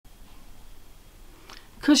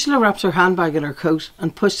Cushla wrapped her handbag in her coat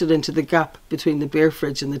and pushed it into the gap between the beer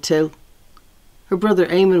fridge and the till. Her brother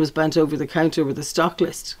Eamon was bent over the counter with a stock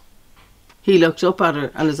list. He looked up at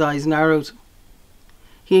her and his eyes narrowed.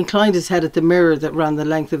 He inclined his head at the mirror that ran the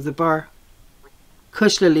length of the bar.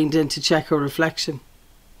 Cushla leaned in to check her reflection.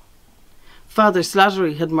 Father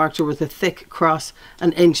Slattery had marked her with a thick cross,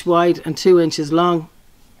 1 inch wide and 2 inches long.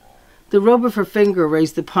 The rub of her finger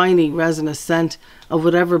raised the piney, resinous scent of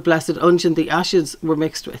whatever blessed unguent the ashes were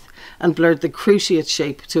mixed with, and blurred the cruciate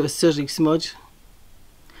shape to a sooty smudge.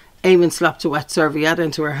 Eamon slapped a wet serviette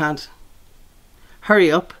into her hand.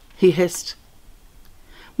 "Hurry up," he hissed.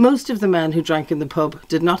 Most of the men who drank in the pub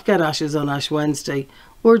did not get ashes on Ash Wednesday,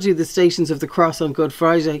 or do the Stations of the Cross on Good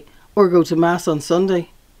Friday, or go to Mass on Sunday.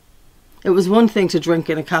 It was one thing to drink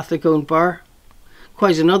in a Catholic-owned bar,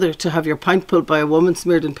 quite another to have your pint pulled by a woman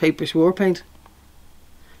smeared in Papish war paint.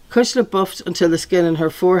 Cushla buffed until the skin on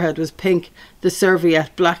her forehead was pink, the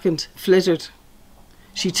serviette blackened, flittered.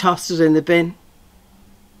 She tossed it in the bin.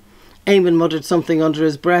 Eamon muttered something under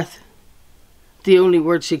his breath. The only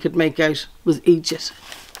word she could make out was "Egypt."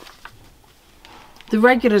 The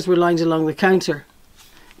regulars were lined along the counter.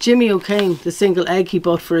 Jimmy O'Kane, the single egg he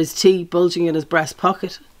bought for his tea, bulging in his breast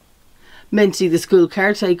pocket. Minty, the school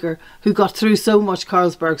caretaker, who got through so much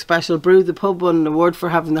Carlsberg Special Brew, the pub won an award for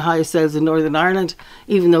having the highest sales in Northern Ireland,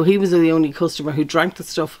 even though he was the only customer who drank the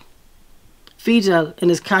stuff. Fidel, in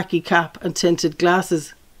his khaki cap and tinted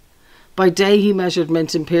glasses. By day he measured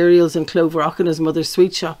mint imperials and Clove Rock in his mother's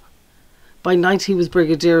sweet shop. By night he was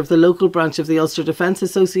brigadier of the local branch of the Ulster Defence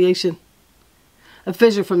Association. A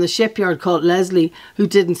fitter from the shipyard called Leslie, who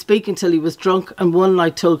didn't speak until he was drunk and one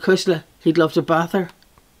night told Cushla he'd love to bath her.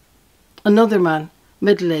 Another man,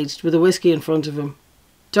 middle-aged, with a whisky in front of him.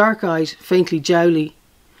 Dark-eyed, faintly jowly.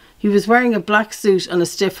 He was wearing a black suit and a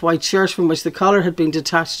stiff white shirt from which the collar had been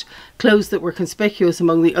detached, clothes that were conspicuous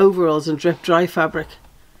among the overalls and drip-dry fabric.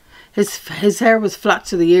 His hair was flat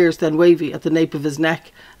to the ears, then wavy at the nape of his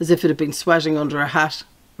neck, as if it had been sweating under a hat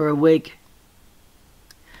or a wig.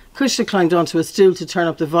 Cushla climbed onto a stool to turn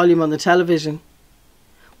up the volume on the television.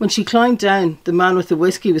 When she climbed down, the man with the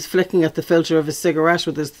whisky was flicking at the filter of his cigarette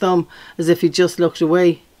with his thumb, as if he just looked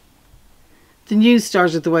away. The news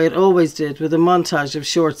started the way it always did, with a montage of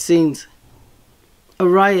short scenes. A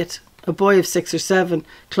riot, a boy of 6 or 7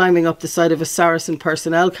 climbing up the side of a Saracen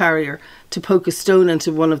personnel carrier to poke a stone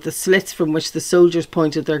into one of the slits from which the soldiers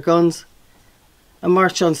pointed their guns. A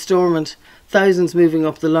march on Stormont, thousands moving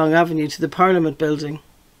up the long avenue to the Parliament building.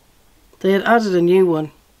 They had added a new one.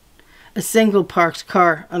 A single parked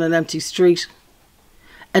car on an empty street.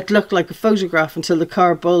 It looked like a photograph until the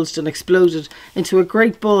car bulged and exploded into a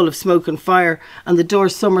great ball of smoke and fire, and the door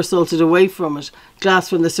somersaulted away from it, glass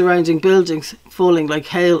from the surrounding buildings falling like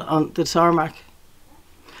hail on the tarmac.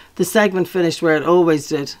 The segment finished where it always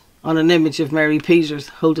did, on an image of Mary Peters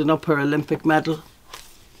holding up her Olympic medal.